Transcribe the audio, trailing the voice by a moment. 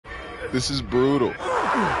This is brutal.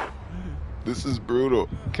 This is brutal.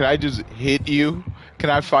 Can I just hit you? Can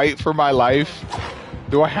I fight for my life?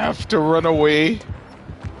 Do I have to run away?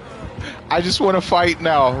 I just want to fight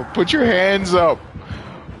now. Put your hands up.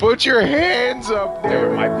 Put your hands up. They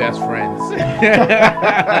were my best friends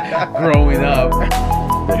growing up.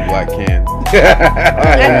 From Black Can.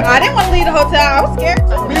 I didn't want to leave the hotel. I was scared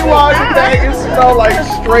too. Meanwhile, the bag it smelled like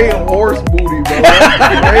straight horse booty, bro.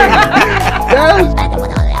 That's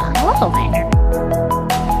crazy.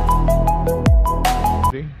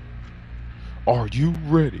 Are you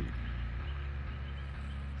ready?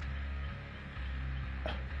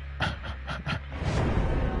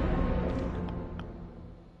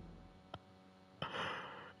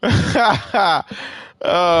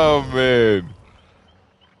 Oh man.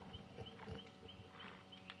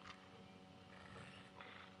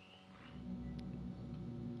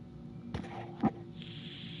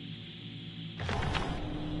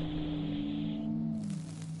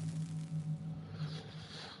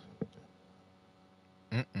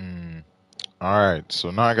 Alright,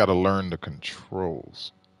 so now I gotta learn the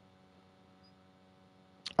controls.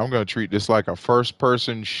 I'm gonna treat this like a first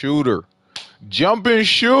person shooter. Jump and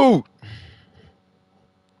shoot!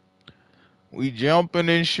 We jumping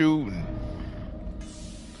and shooting.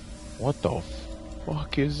 What the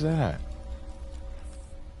fuck is that?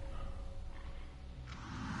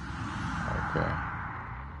 Okay.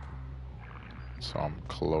 So I'm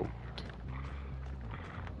cloaked.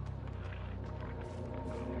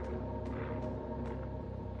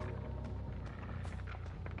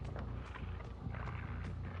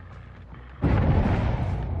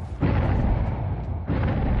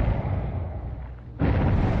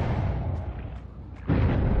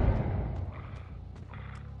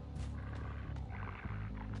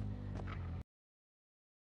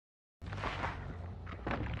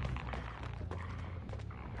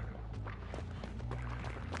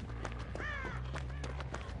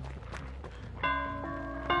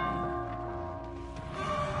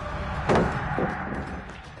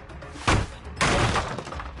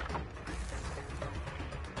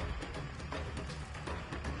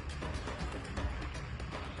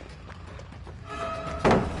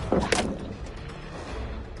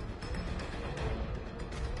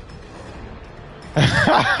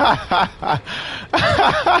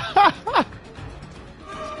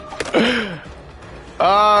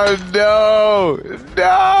 Oh no!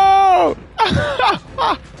 No!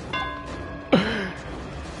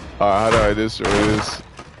 Alright, how do I destroy this?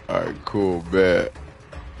 Alright, cool, bet.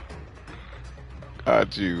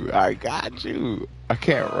 Got you. I got you. I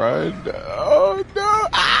can't run. Oh no!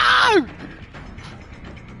 Ah!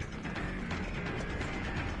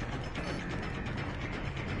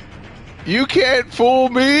 You can't fool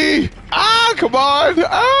me! Ah, come on!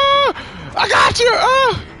 Ah! I got you!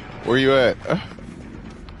 Ah! Where you at?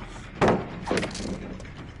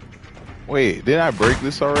 Wait, did I break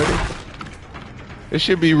this already? It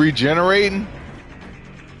should be regenerating.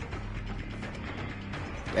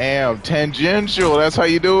 Damn, tangential. That's how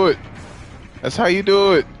you do it. That's how you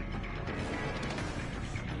do it.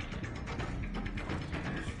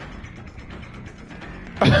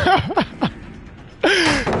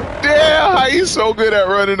 Damn, how you so good at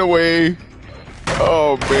running away?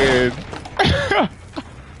 Oh man.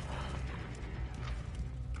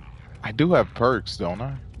 I do have perks, don't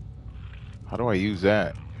I? How do I use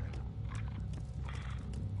that?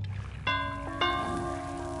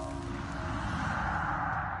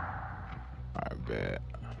 I bet.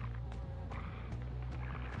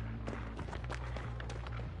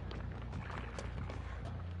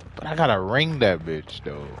 But I gotta ring that bitch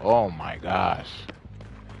though. Oh my gosh.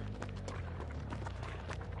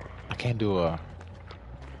 I can't do a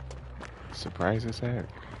surprise attack.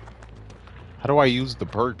 How do I use the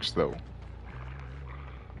perks though?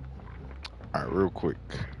 Alright, real quick.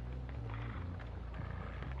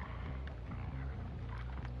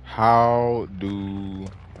 How do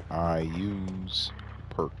I use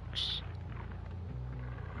perks?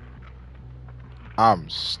 I'm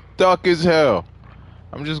stuck as hell.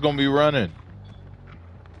 I'm just gonna be running.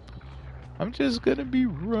 I'm just gonna be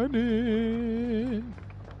running.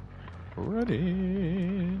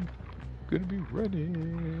 Running. Gonna be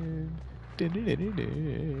running.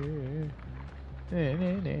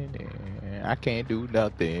 I can't do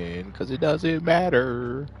nothing because it doesn't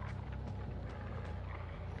matter.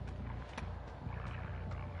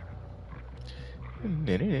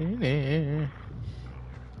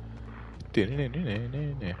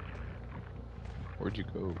 Where'd you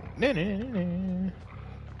go?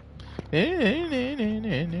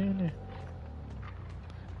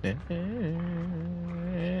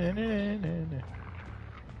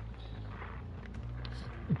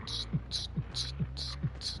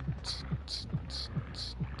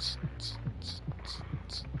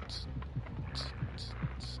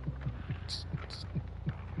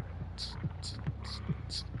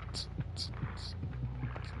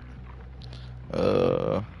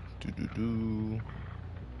 Doo-doo-doo.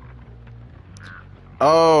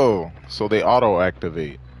 Oh, so they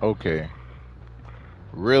auto-activate. Okay.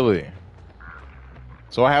 Really?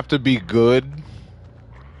 So I have to be good?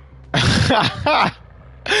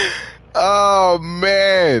 Oh,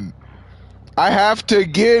 man. I have to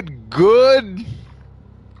get good?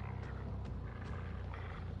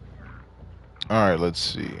 Alright, let's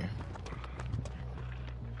see.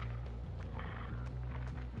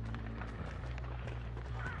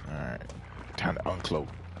 Alright. Time to uncloak.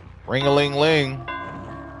 Ring-a-ling-ling.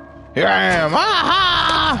 Here I am.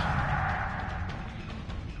 Ah!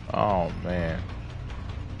 Oh, man.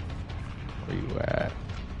 Where you at?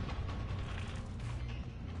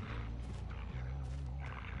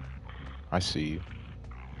 I see you.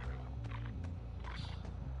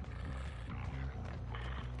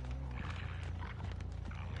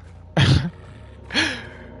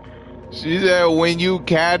 She said, when you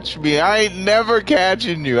catch me, I ain't never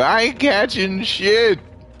catching you. I ain't catching shit.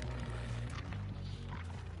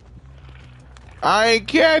 I ain't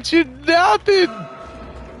catching nothing.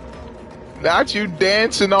 Not you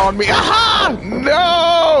dancing on me. Aha!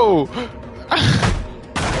 No!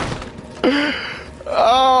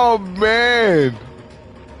 Oh, man.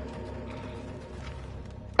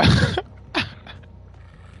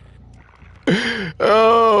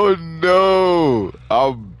 Oh, no.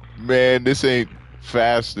 Oh, man, this ain't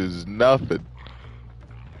fast as nothing.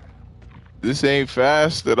 This ain't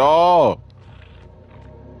fast at all.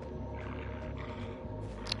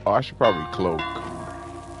 Oh, I should probably cloak.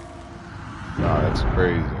 Nah, that's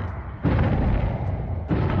crazy.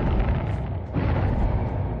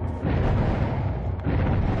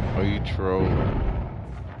 Oh, you trolling.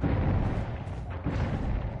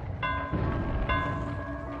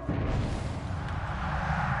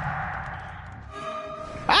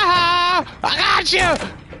 Ah! I got you!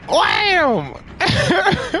 Wham!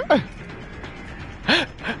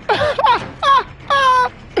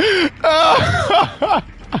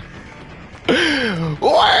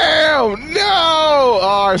 Wham! No!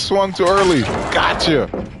 Oh, I swung too early. Gotcha!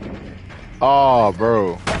 Oh,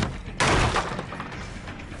 bro.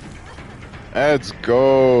 Let's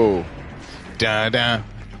go. Dun dun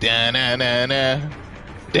dun dun dun dun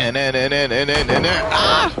dun dun dun dun dun dun dun.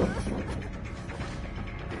 Ah!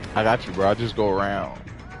 I got you, bro. I just go around.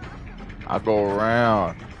 I go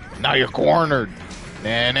around. Now you're cornered.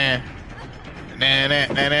 Nah nah. Nah nah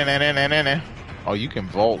nah nah nah nah nah nah. Oh, you can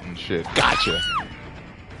vault and shit. Gotcha.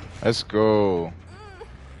 Let's go.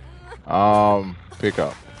 Pick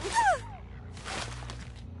up.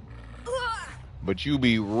 But you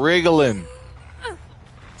be wriggling.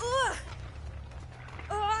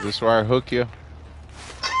 This where I hook you?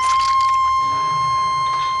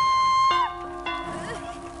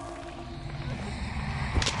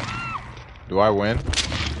 Do I win?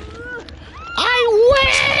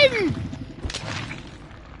 I win!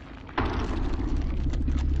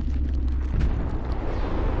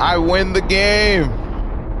 I win the game.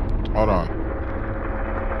 Hold on.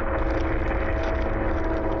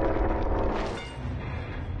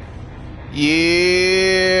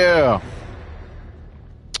 Yeah.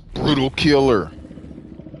 Brutal killer.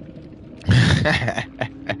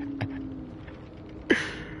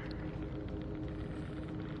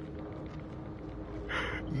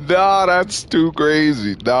 Nah, that's too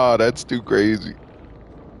crazy. Nah, that's too crazy.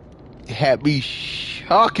 Had me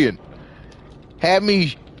shocking. Had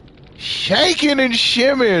me shaking and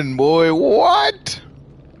shimming, boy. What?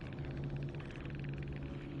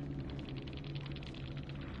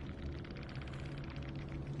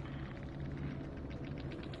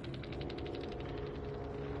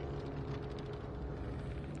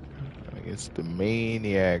 It's the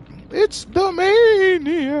maniac. It's the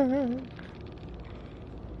maniac.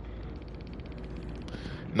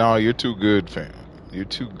 No, you're too good, fam. You're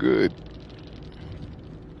too good.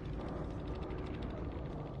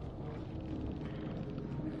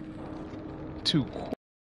 Too quick.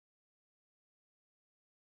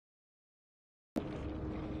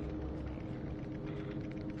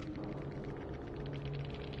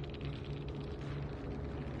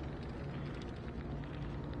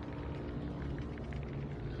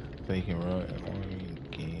 They can run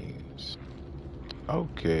games.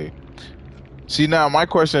 Okay. See, now my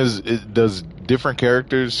question is, does different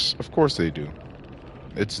characters? Of course they do.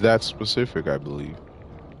 It's that specific, I believe.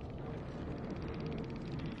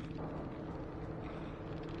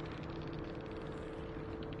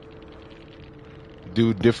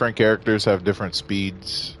 Do different characters have different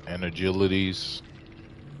speeds and agilities?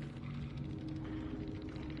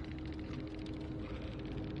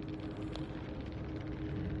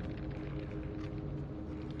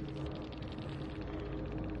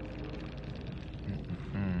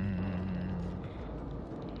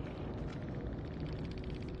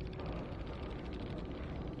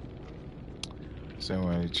 Same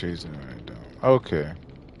way chasing right down. Okay.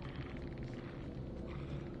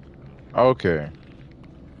 Okay.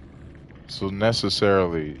 So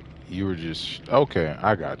necessarily you were just okay,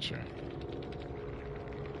 I got you.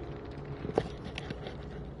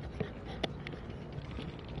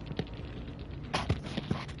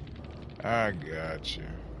 I got you.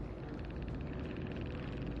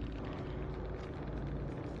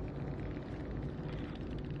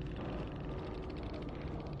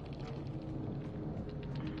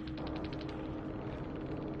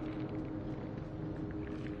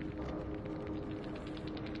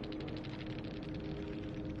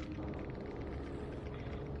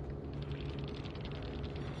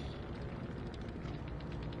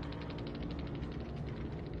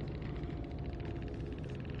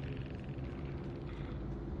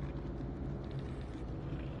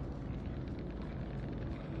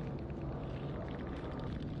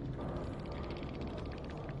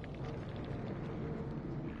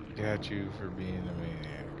 Got you for being a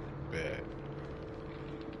maniac. Bet.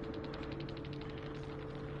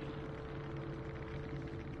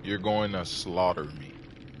 You're going to slaughter me.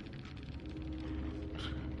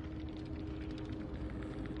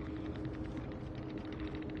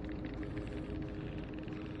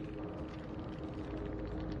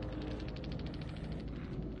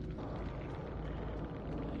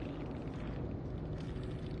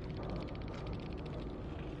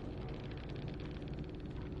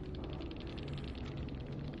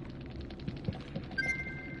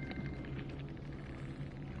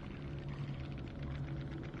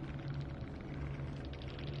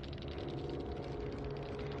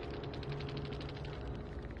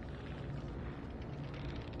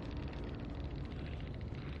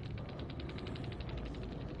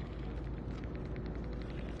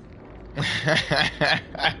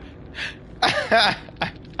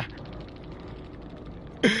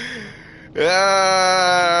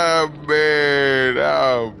 Ah, man,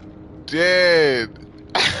 I'm dead.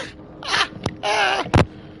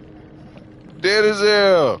 Dead as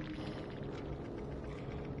hell.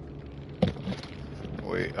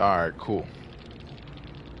 Wait, alright, cool.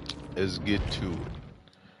 Let's get to it.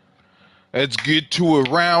 Let's get to it,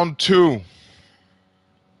 round two.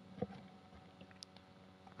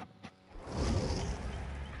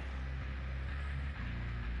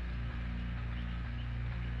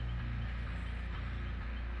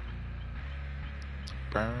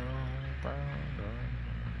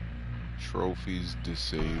 Trophies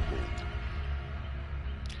disabled.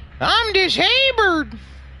 I'm disabled.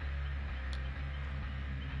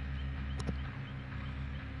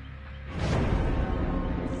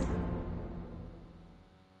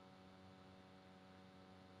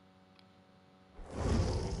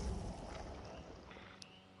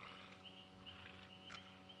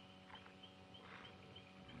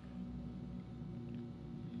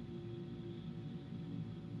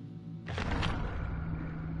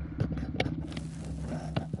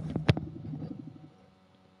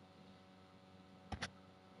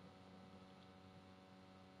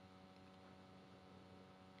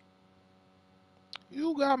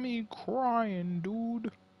 You got me crying,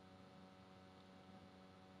 dude.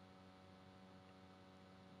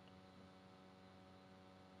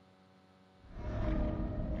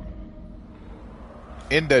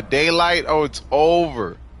 In the daylight? Oh, it's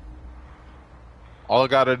over. All I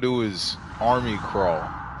gotta do is army crawl.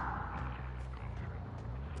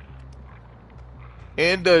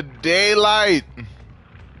 In the daylight.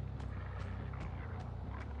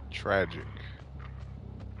 Tragic.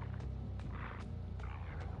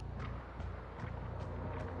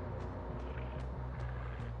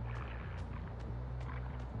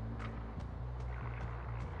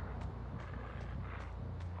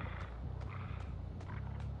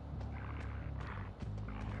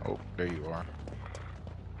 Oh, there you are.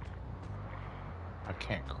 I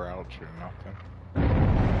can't crouch or nothing.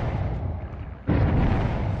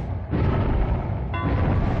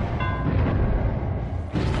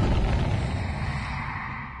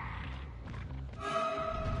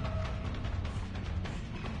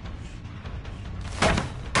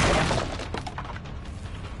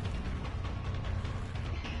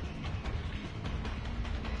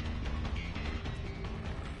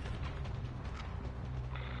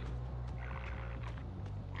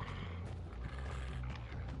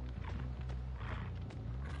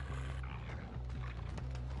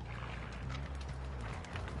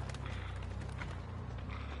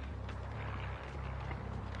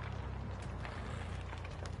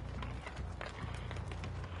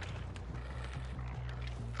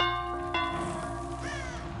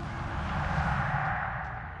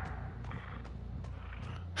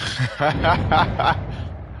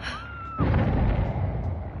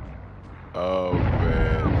 Oh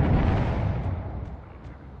man.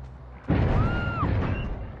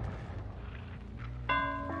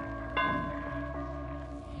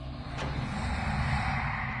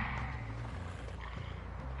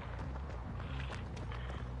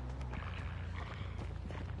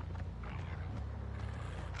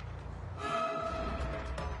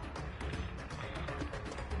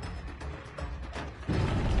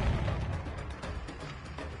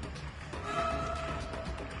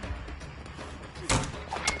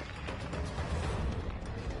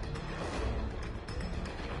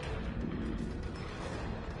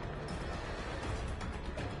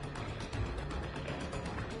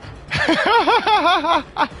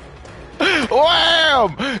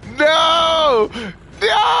 Wham! No!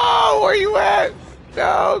 No! Where you at?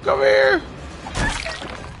 No, come here.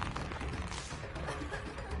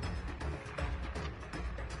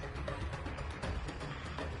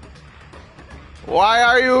 Why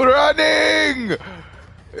are you running?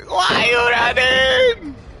 Why are you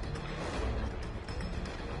running?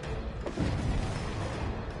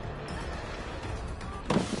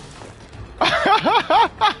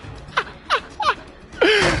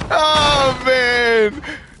 Oh man,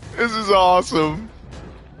 this is awesome.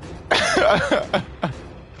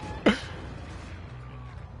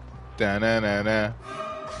 Da-na-na-na.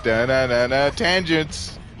 Da-na-na-na.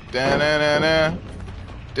 Tangents. Da-na-na-na.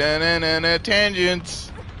 Da-na-na-na.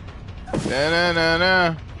 Tangents.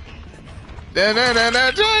 Da-na-na-na.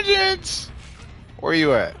 Da-na-na-na. Tangents. Where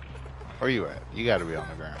you at? Where you at? You gotta be on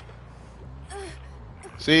the ground.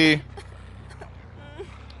 See?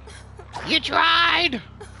 You tried!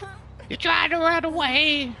 You tried to run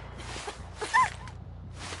away!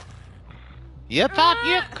 You thought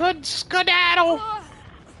you could skedaddle!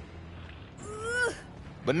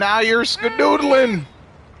 But now you're skedoodling!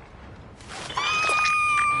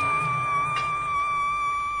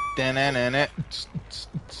 Da-na-na-na.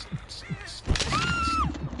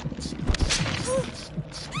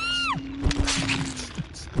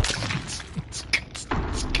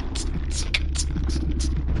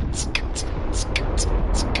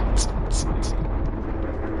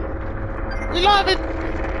 We love it!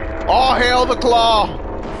 All hail the claw!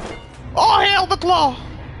 All hail the claw!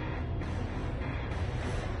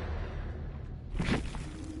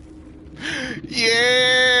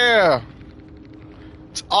 Yeah!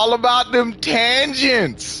 It's all about them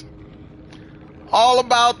tangents! All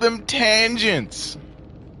about them tangents!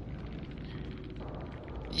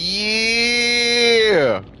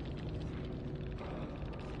 Yeah!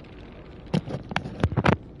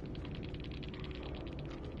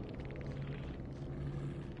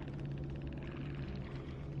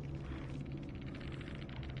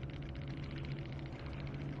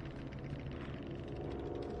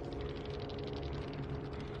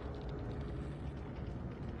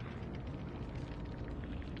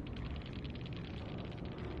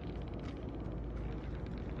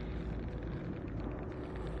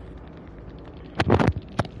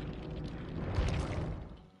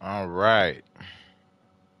 All right.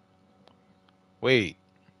 Wait.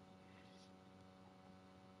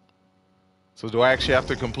 So do I actually have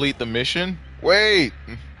to complete the mission? Wait.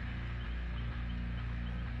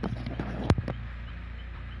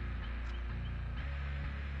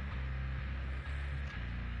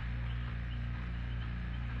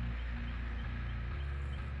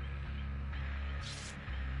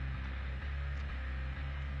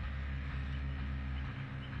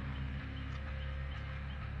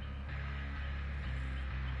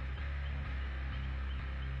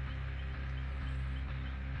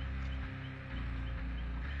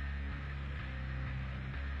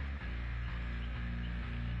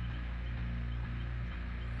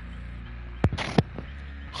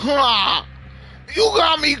 Ha! You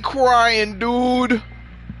got me crying, dude.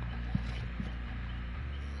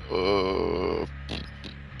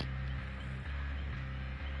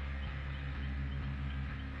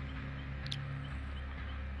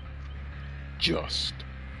 Just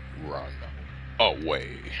run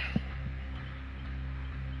away.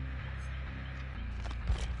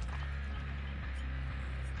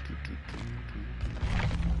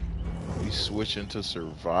 We switch into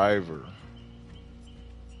Survivor.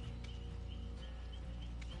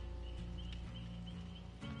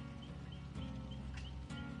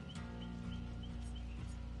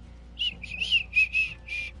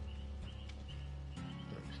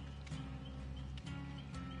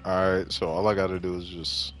 Alright, so all I gotta do is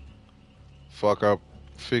just fuck up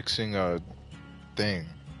fixing a thing.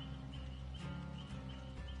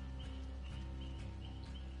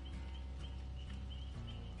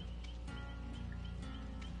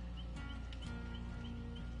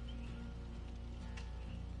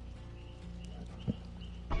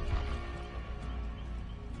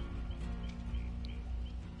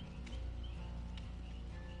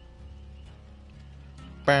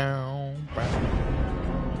 bow, bow.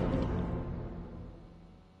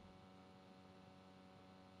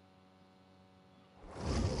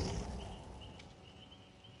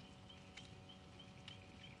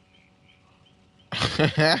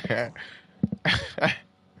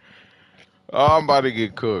 Oh, I'm about to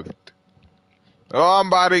get cooked. Oh, I'm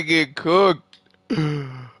about to get cooked.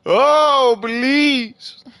 Oh,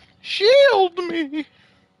 please. Shield me.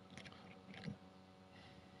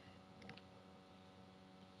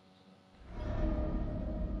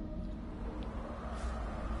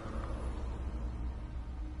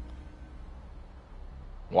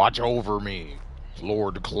 Watch over me,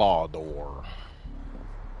 Lord Clawdor.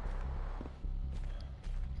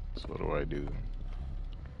 So what do I do?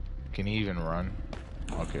 Can he even run?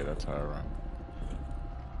 Okay, that's how I run.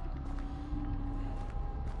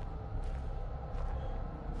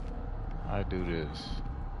 I do this.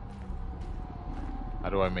 How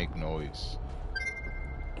do I make noise?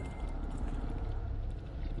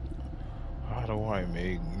 How do I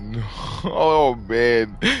make Oh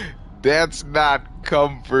man, that's not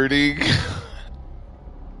comforting.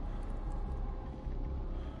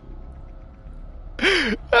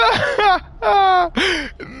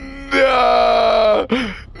 No,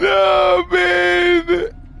 no, man.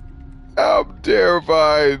 I'm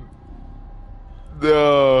terrified.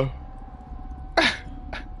 No.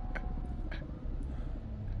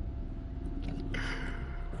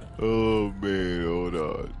 Oh man, hold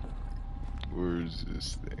on. Where's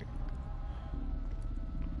this thing?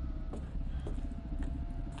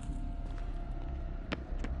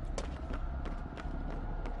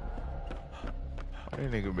 Why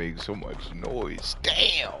did nigga make so much noise?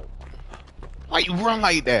 Damn! Why you run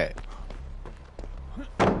like that?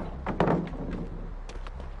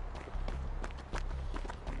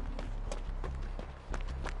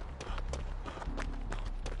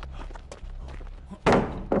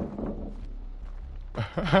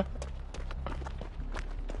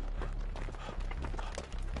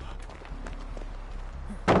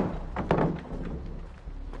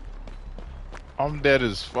 I'm dead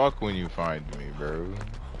as fuck when you find me, bro.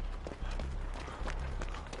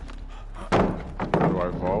 How do I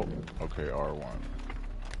vault? Okay, R1.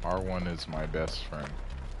 R1 is my best friend.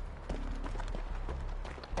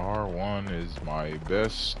 R1 is my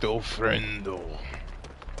best friendo.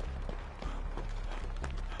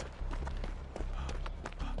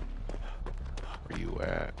 Where you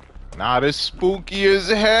at? Nah, this spooky as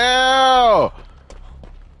hell!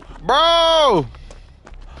 Bro!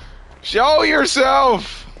 Show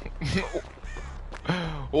yourself!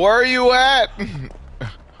 Where are you at?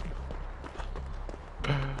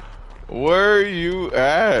 Where are you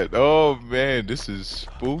at? Oh man, this is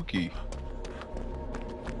spooky.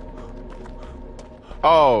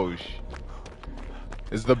 Oh,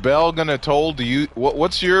 is the bell gonna toll? Do you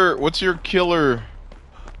what's your killer?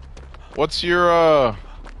 What's your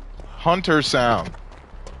hunter sound?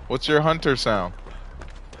 What's your hunter sound?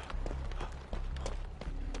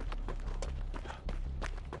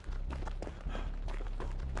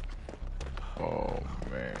 Oh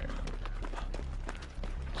man.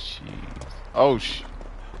 Jeez. Oh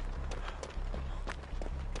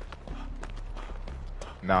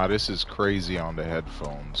Nah, this is crazy on the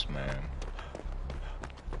headphones, man.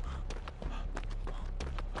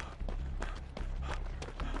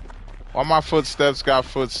 Why my footsteps got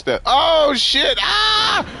footsteps? Oh shit!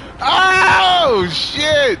 Ah! Oh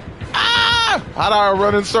shit! Ah! How do I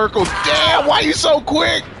run in circles? Damn! Why you so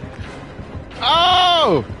quick?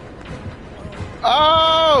 Oh!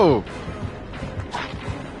 Oh!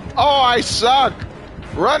 Oh, I suck!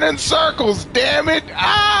 Run in circles, damn it!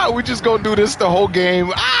 Ah! We just gonna do this the whole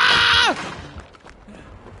game. Ah!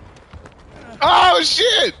 Oh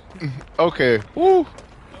shit! Okay. Woo!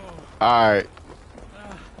 Alright.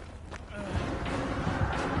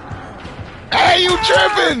 Hey, you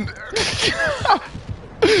tripping?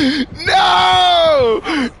 No!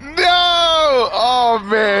 No! Oh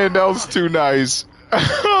man, that was too nice.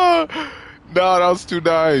 No, that was too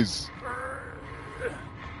nice.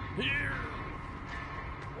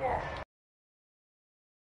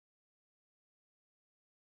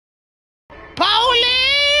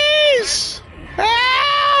 Police!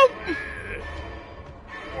 Help!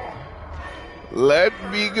 Let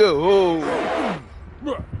me go.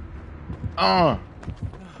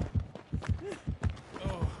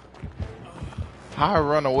 How I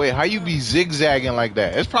run away? How you be zigzagging like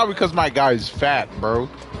that? It's probably because my guy's fat, bro.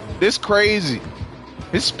 This crazy.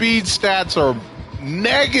 His speed stats are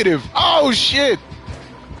negative. Oh shit!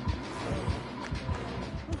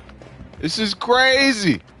 This is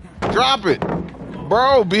crazy. Drop it,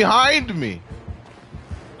 bro. Behind me.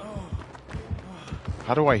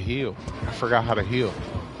 How do I heal? I forgot how to heal.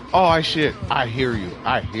 Oh, shit. I hear you.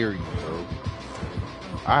 I hear you, bro.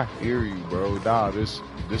 I hear you, bro. Nah, this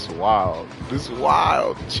wild. This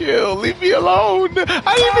wild. Chill. Leave me alone. I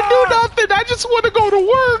didn't even do nothing. I just want to go to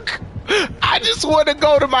work. I just want to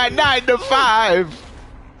go to my 9 to 5.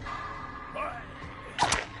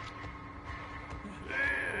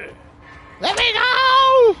 Let me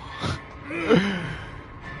go!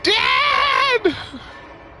 Dad!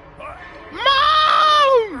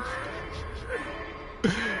 Mom!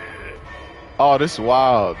 Oh, this is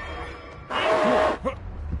wild. Now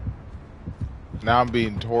I'm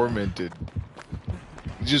being tormented.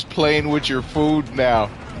 You're just playing with your food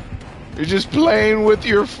now. You're just playing with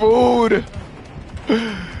your food.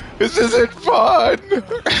 This isn't fun.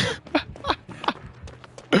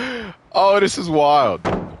 Oh, this is wild.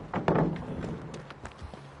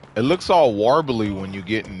 It looks all warbly when you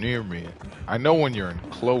get near me. I know when you're in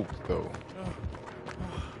cloak, though.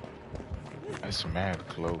 That's mad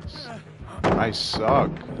close. I suck.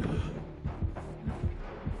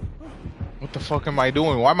 What the fuck am I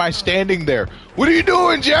doing? Why am I standing there? What are you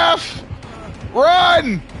doing, Jeff?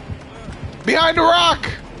 Run! Behind the rock!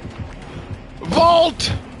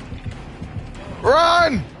 Vault!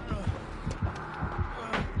 Run!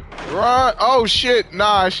 Run! Oh shit!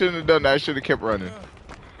 Nah, I shouldn't have done that. I should have kept running.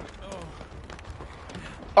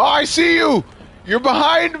 Oh, I see you! You're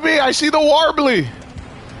behind me! I see the warbly!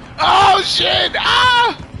 Oh shit!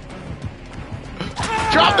 Ah!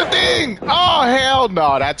 Drop the thing! Oh hell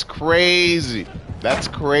no, that's crazy. That's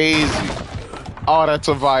crazy. Oh, that's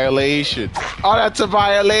a violation. Oh, that's a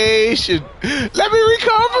violation. Let me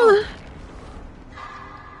recover!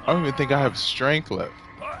 I don't even think I have strength left.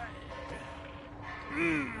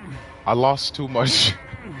 I lost too much.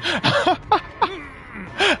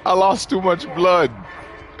 I lost too much blood.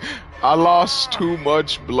 I lost too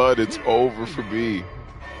much blood. It's over for me.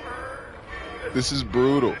 This is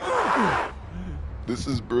brutal. This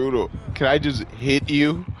is brutal. Can I just hit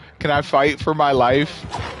you? Can I fight for my life?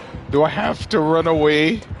 Do I have to run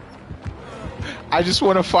away? I just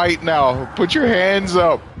want to fight now. Put your hands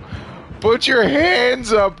up. Put your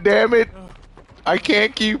hands up, damn it. I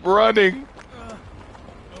can't keep running.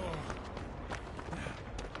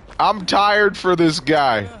 I'm tired for this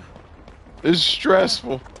guy. It's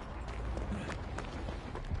stressful.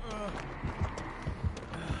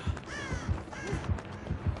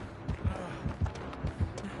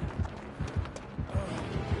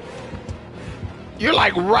 You're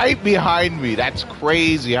like right behind me. That's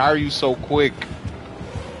crazy. How are you so quick?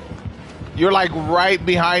 You're like right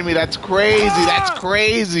behind me. That's crazy. That's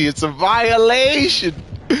crazy. It's a violation.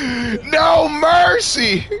 No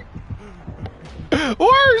mercy.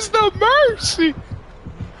 Where's the mercy?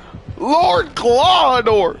 Lord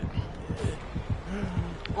Claudor.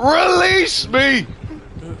 Release me.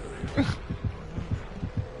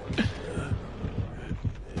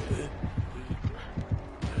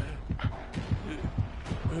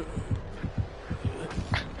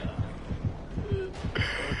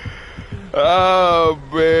 Oh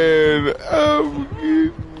man, I'm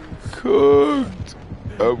getting cooked.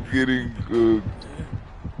 I'm getting cooked.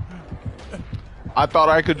 I thought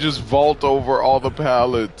I could just vault over all the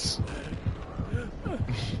pallets.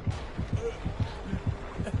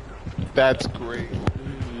 That's great.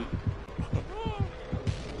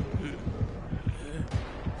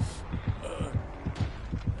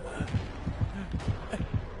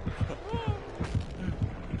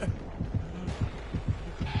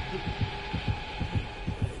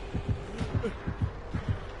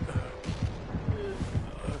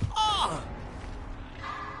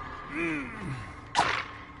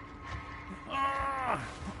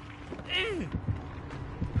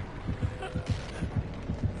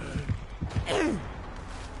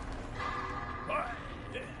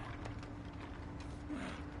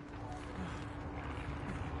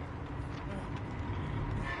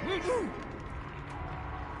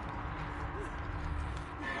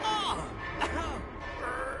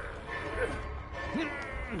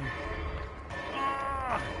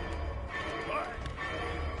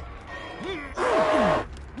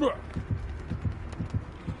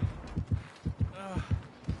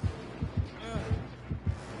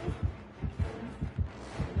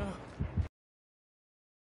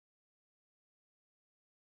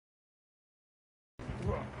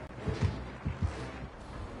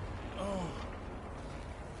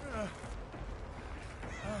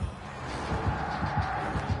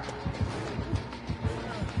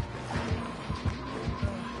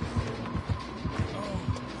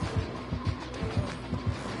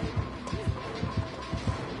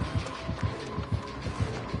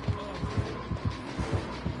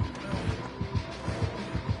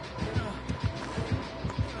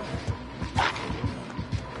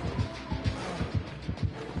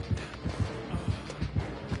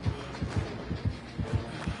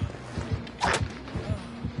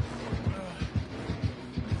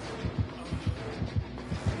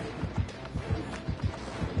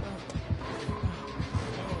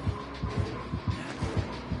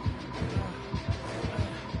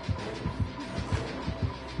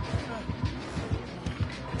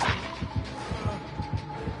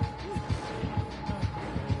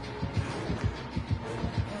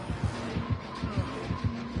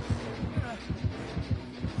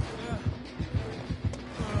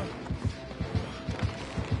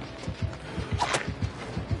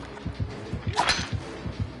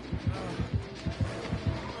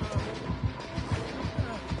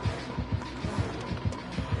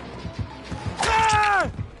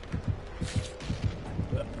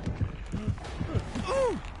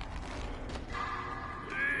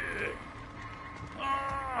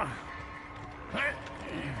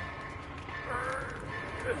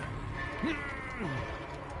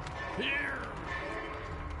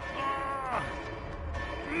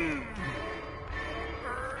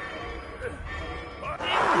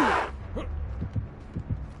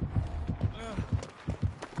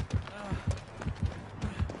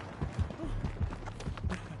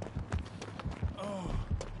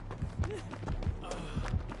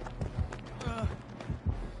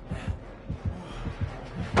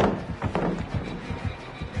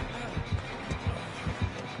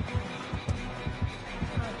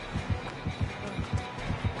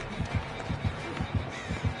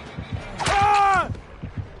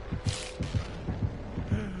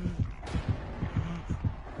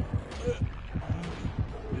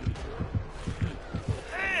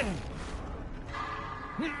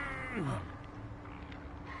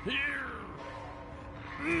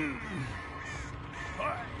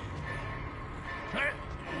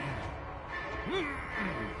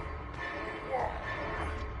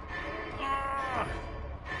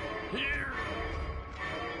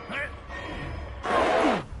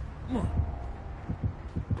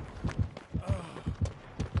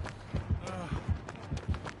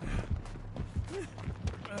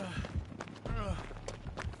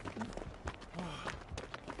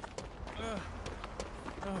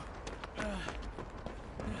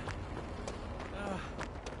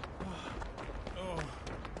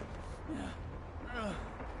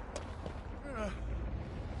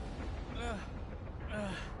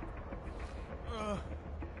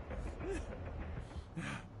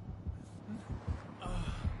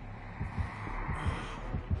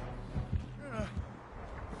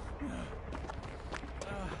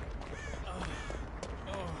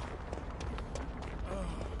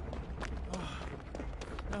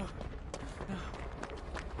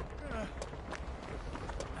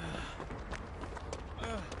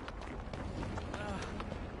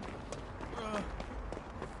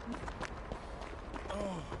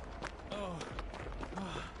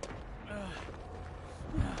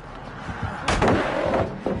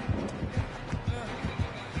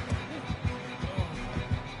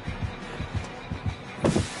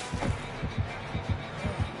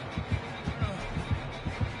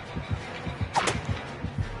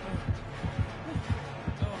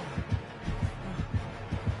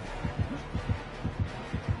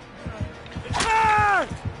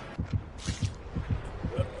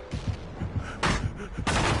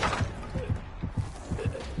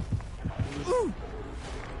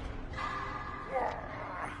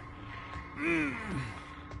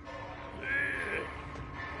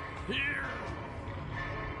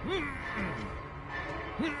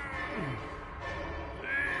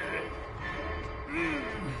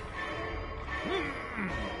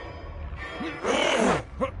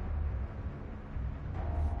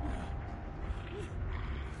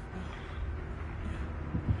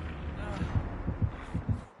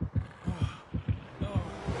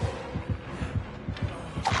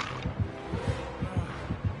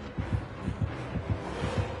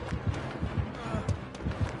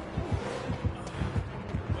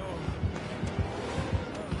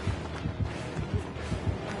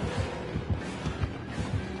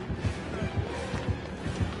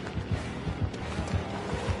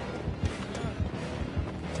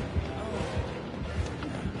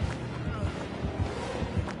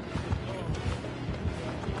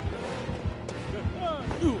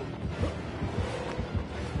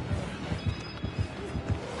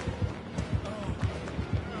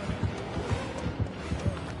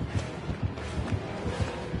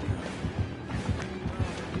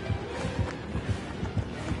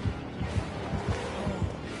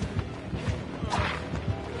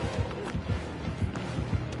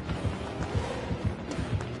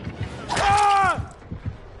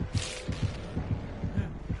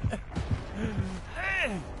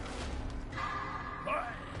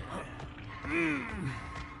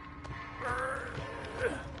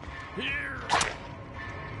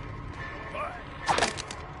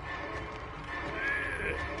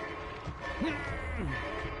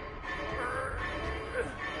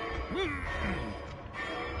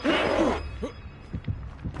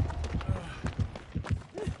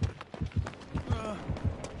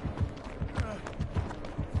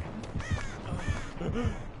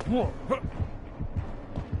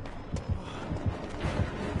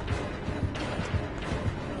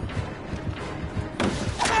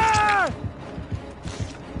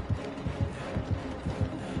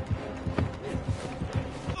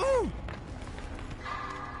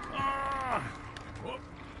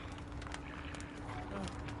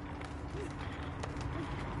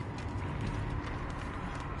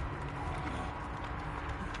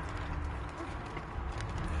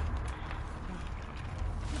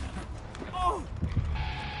 Oh!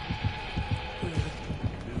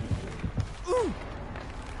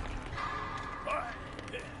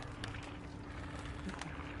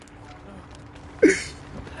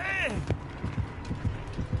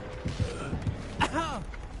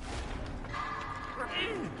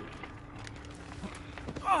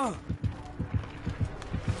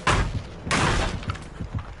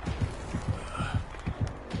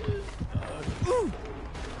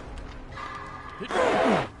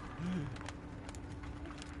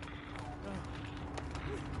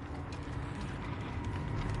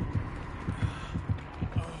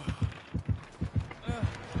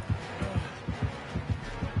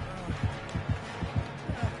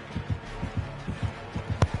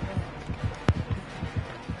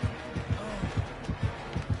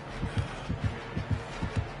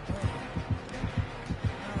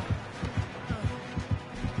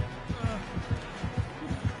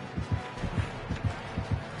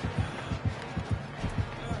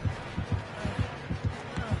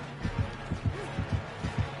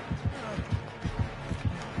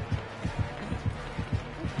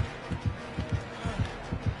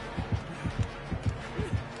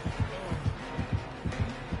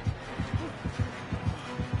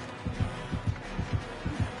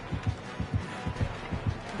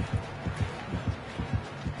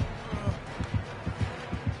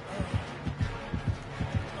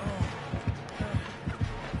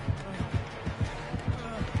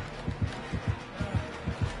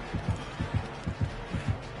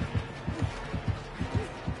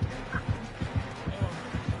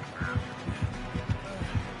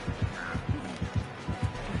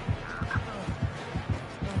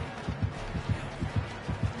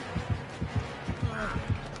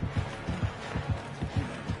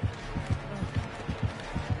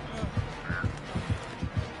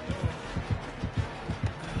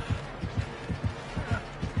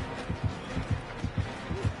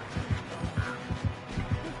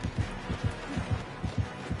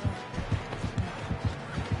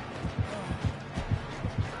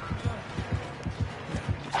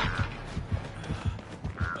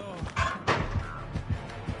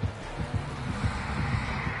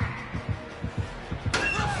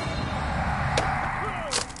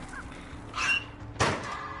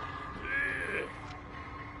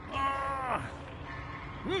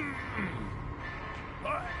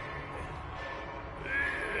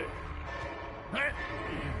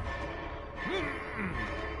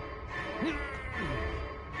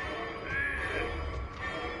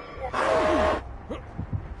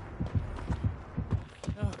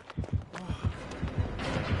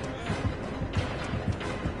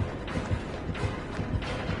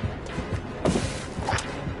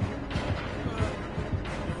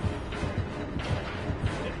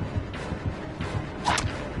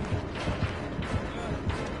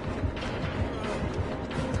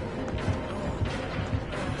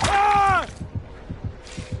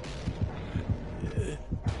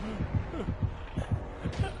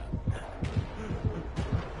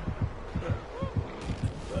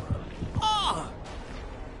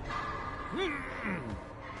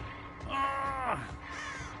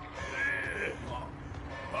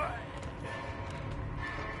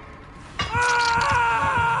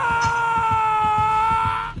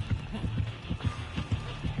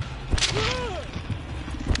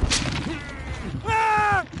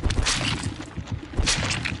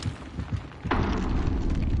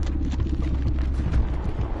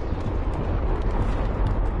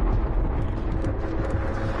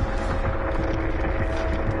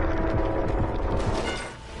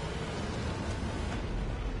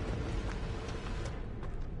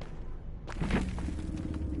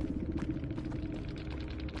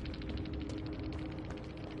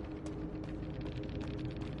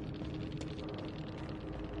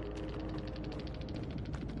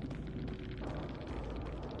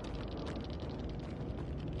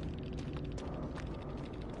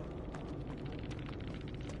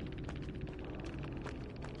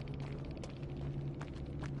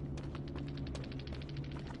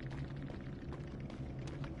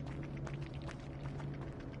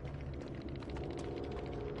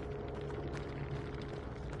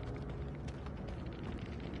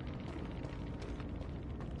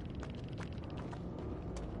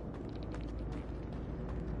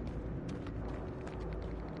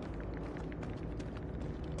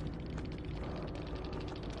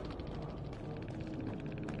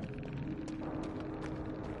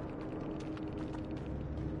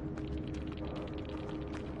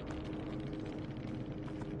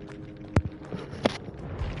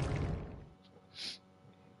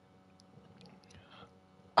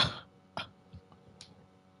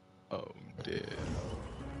 Oh, I'm dead.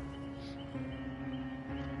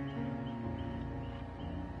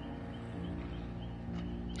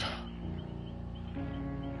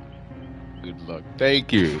 Good luck.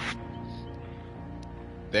 Thank you.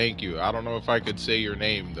 Thank you. I don't know if I could say your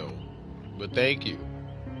name though, but thank you.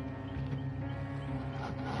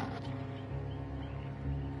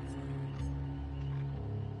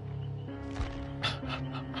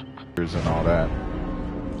 and all that.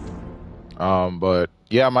 But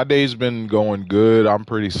yeah, my day's been going good. I'm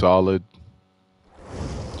pretty solid.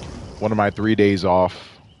 One of my 3 days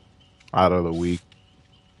off out of the week,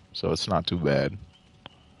 so it's not too bad.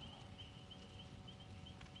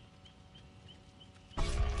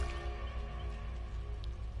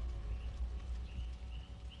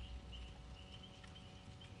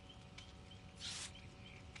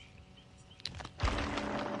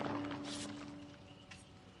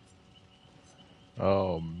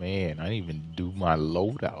 Oh man, I didn't even do my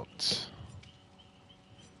loadouts.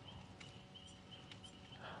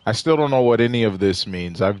 I still don't know what any of this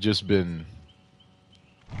means. I've just been,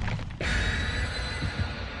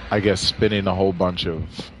 I guess, spinning a whole bunch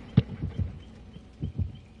of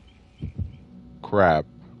crap.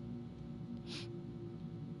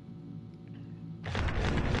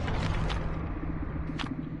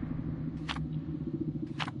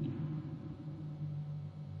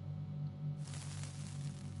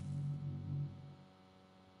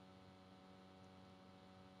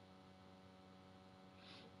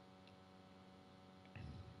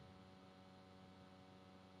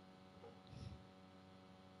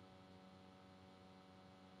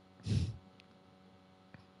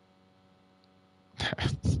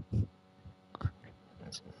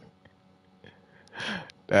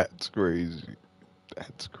 That's crazy.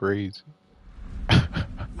 That's crazy.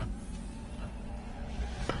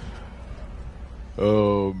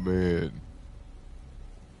 Oh man.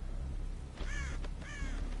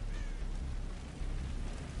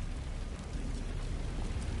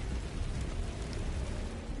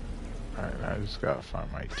 Alright, I just gotta find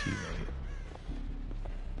my teammate.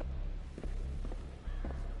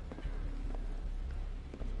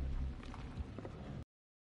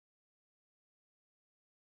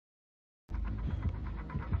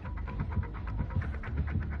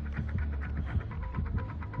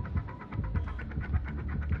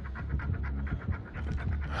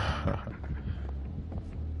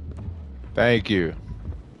 Thank you.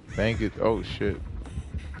 Thank you. Oh shit.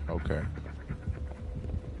 Okay.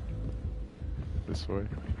 This way.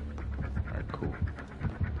 Alright, cool.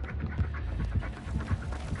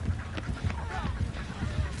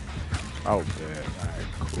 Oh, man. Alright,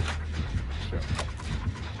 cool. Sure.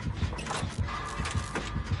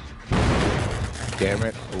 Damn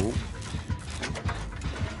it. Ooh.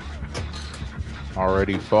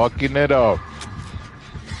 Already fucking it up.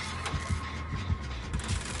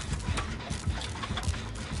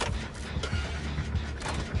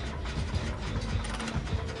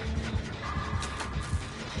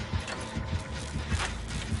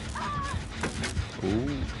 Ooh.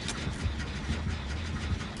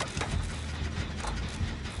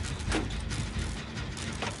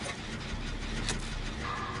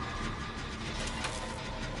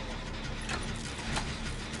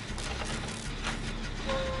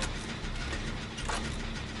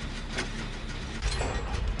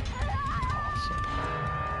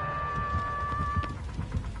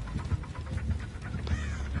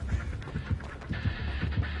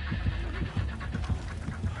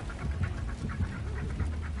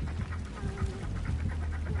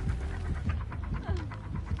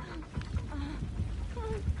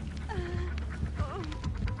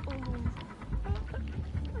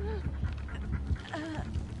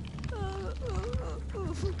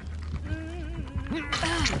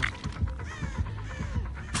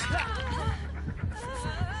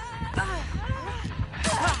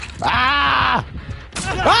 Ah!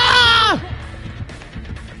 Ah!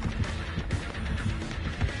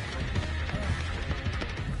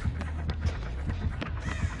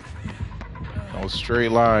 No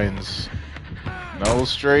straight lines. No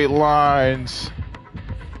straight lines.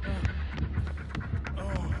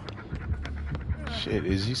 Shit,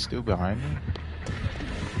 is he still behind me?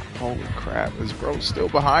 Holy crap, is bro still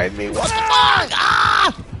behind me? What the fuck?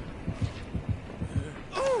 Ah!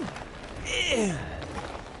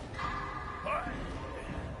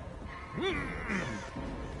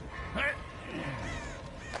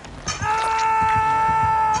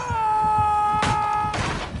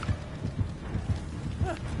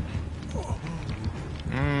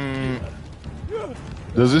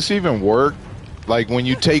 Does this even work? Like when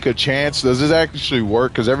you take a chance, does this actually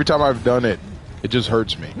work? Because every time I've done it, it just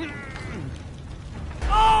hurts me.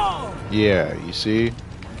 Yeah, you see?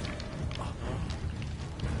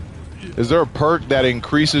 Is there a perk that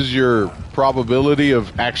increases your probability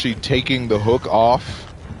of actually taking the hook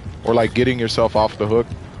off? Or like getting yourself off the hook?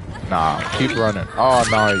 Nah, keep running. Oh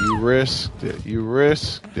no, you risked it. You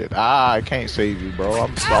risked it. Ah, I can't save you, bro.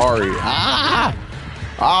 I'm sorry. Ah!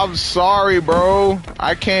 I'm sorry, bro.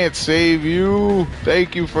 I can't save you.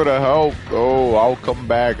 Thank you for the help. Oh, I'll come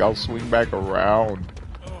back. I'll swing back around.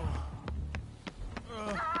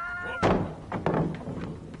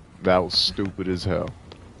 That was stupid as hell.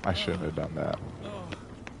 I shouldn't have done that.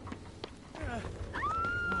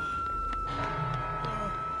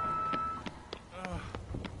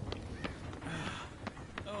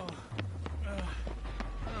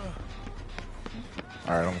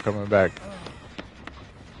 Alright, I'm coming back.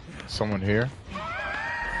 Someone here?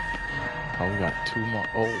 Oh, we got 2 more.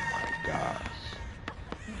 Oh my gosh.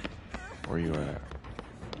 Where you at?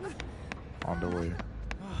 On the way.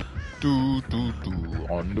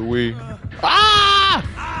 On the way. Ah!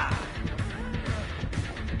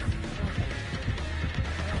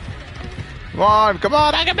 Come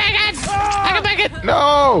on, I can make it! I can make it!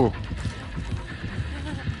 No!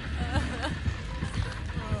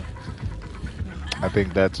 I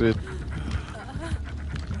think that's it.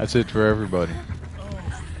 That's it for everybody.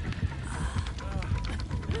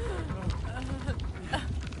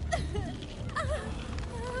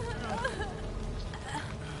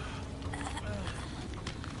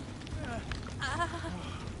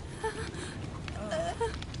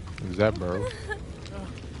 Is that bro?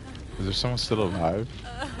 Is there someone still alive?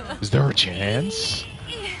 Is there a chance?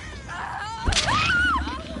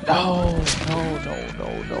 No, no, no,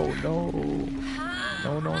 no, no, no.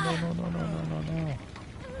 No, no, no, no, no, no, no, no, no.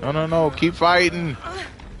 No, no, no, keep fighting.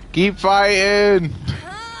 Keep fighting.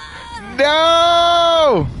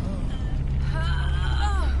 No!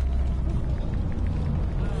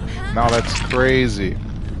 No, that's crazy.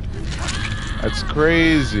 That's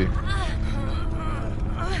crazy.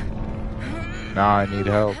 Now I need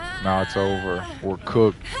help. Now it's over. We're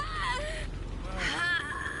cooked.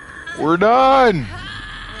 We're done.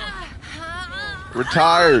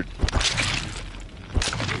 Retired.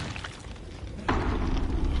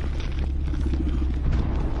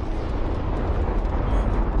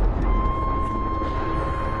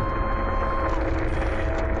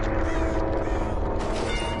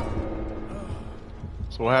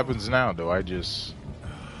 So what happens now? Do I just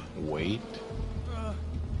wait?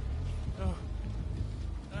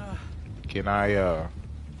 Can I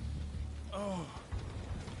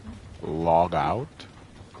log out?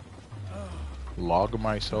 Log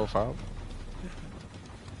myself out?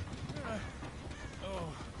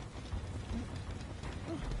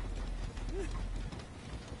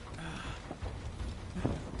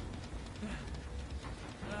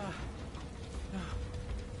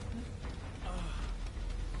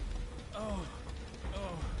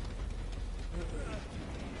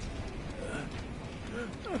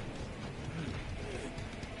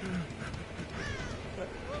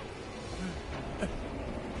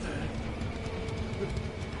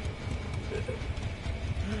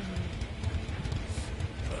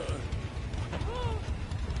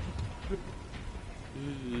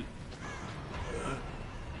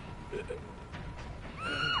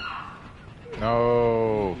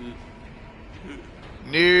 No.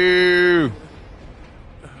 No.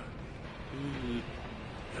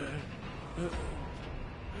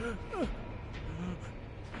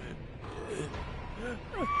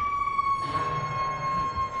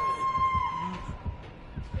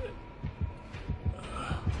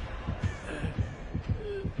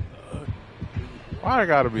 Why I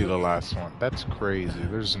gotta be the last one? That's crazy.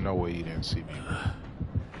 There's no way you didn't see me.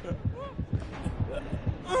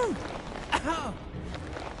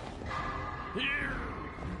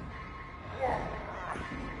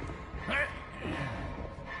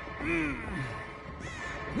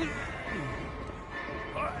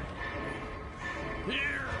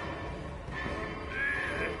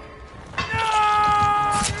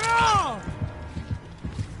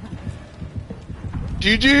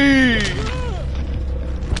 GG!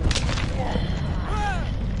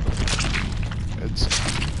 It's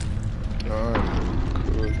done.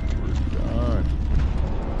 We're cooked. We're done.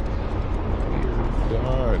 We're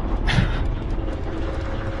done.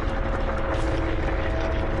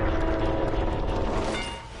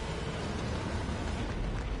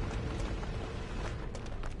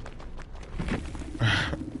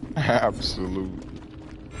 Absolute.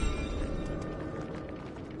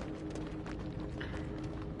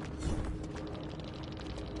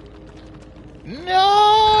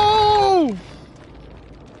 No!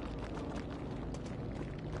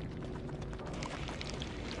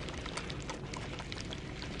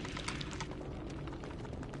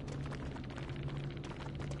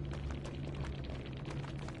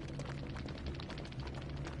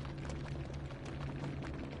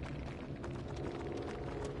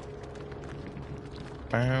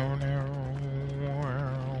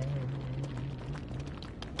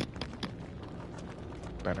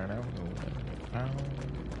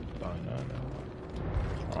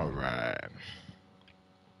 All right.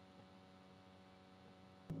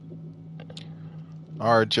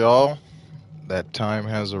 All right, y'all. That time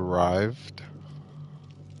has arrived.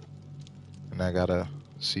 And I gotta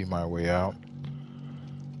see my way out.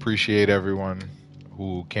 Appreciate everyone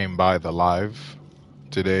who came by the live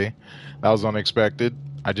today. That was unexpected.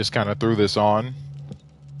 I just kind of threw this on.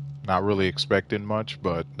 Not really expecting much,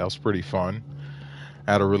 but that was pretty fun.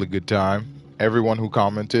 Had a really good time. Everyone who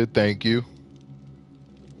commented, thank you.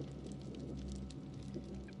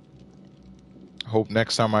 Hope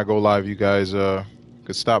next time I go live, you guys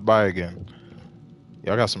could stop by again.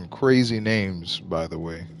 Y'all got some crazy names, by the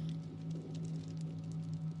way.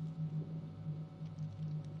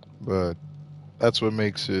 But that's what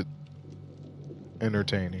makes it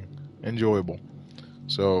entertaining, enjoyable.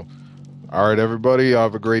 So, all right, everybody, y'all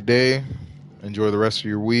have a great day. Enjoy the rest of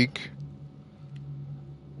your week.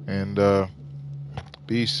 And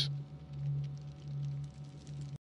peace.